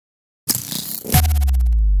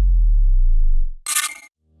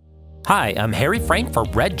Hi, I'm Harry Frank for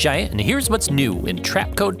Red Giant, and here's what's new in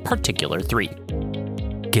Trapcode Particular 3.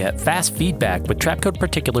 Get fast feedback with Trapcode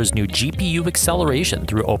Particular's new GPU acceleration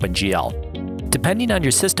through OpenGL. Depending on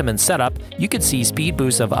your system and setup, you could see speed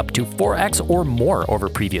boosts of up to 4x or more over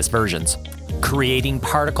previous versions. Creating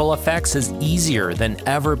particle effects is easier than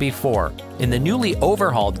ever before in the newly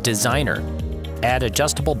overhauled Designer. Add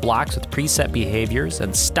adjustable blocks with preset behaviors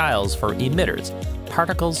and styles for emitters,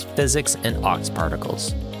 particles, physics, and aux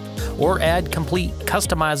particles. Or add complete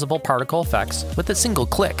customizable particle effects with a single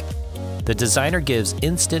click. The Designer gives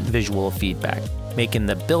instant visual feedback, making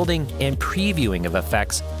the building and previewing of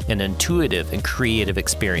effects an intuitive and creative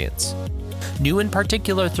experience. New in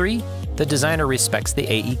Particular 3, the Designer respects the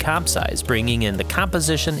AE comp size, bringing in the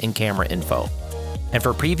composition and camera info. And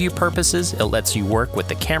for preview purposes, it lets you work with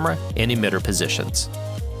the camera and emitter positions.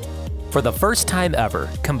 For the first time ever,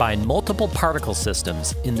 combine multiple particle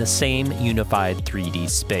systems in the same unified 3D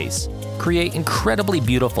space. Create incredibly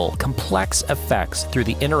beautiful, complex effects through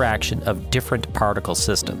the interaction of different particle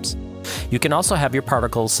systems. You can also have your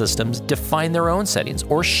particle systems define their own settings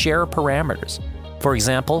or share parameters. For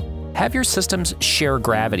example, have your systems share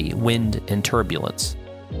gravity, wind, and turbulence.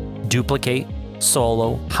 Duplicate,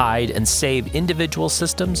 solo, hide, and save individual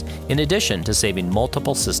systems in addition to saving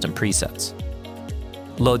multiple system presets.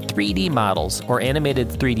 Load 3D models or animated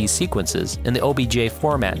 3D sequences in the OBJ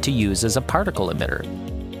format to use as a particle emitter.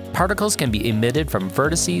 Particles can be emitted from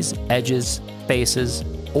vertices, edges, faces,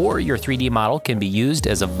 or your 3D model can be used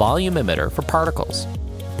as a volume emitter for particles.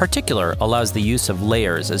 Particular allows the use of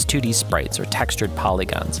layers as 2D sprites or textured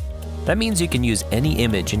polygons. That means you can use any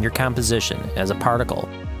image in your composition as a particle.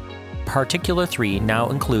 Particular 3 now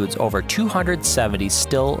includes over 270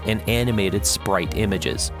 still and animated sprite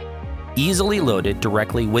images, easily loaded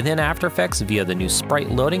directly within After Effects via the new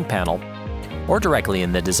Sprite loading panel or directly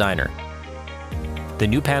in the Designer. The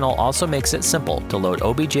new panel also makes it simple to load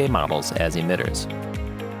OBJ models as emitters.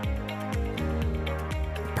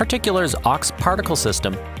 Particular's Aux particle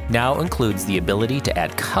system now includes the ability to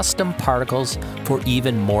add custom particles for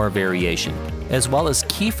even more variation, as well as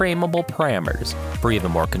keyframeable parameters for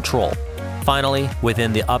even more control. Finally,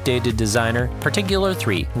 within the updated Designer, Particular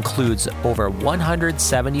 3 includes over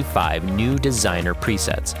 175 new Designer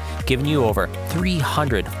presets, giving you over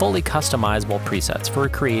 300 fully customizable presets for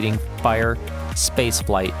creating fire,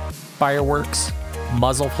 spaceflight, fireworks,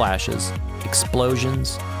 muzzle flashes,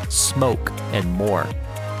 explosions, smoke, and more.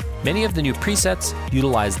 Many of the new presets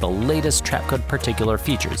utilize the latest Trapcode Particular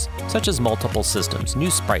features, such as multiple systems, new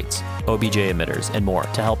sprites, OBJ emitters, and more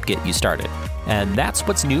to help get you started. And that's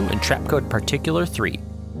what's new in Trapcode Particular 3.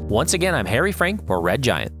 Once again, I'm Harry Frank for Red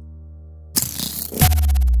Giant.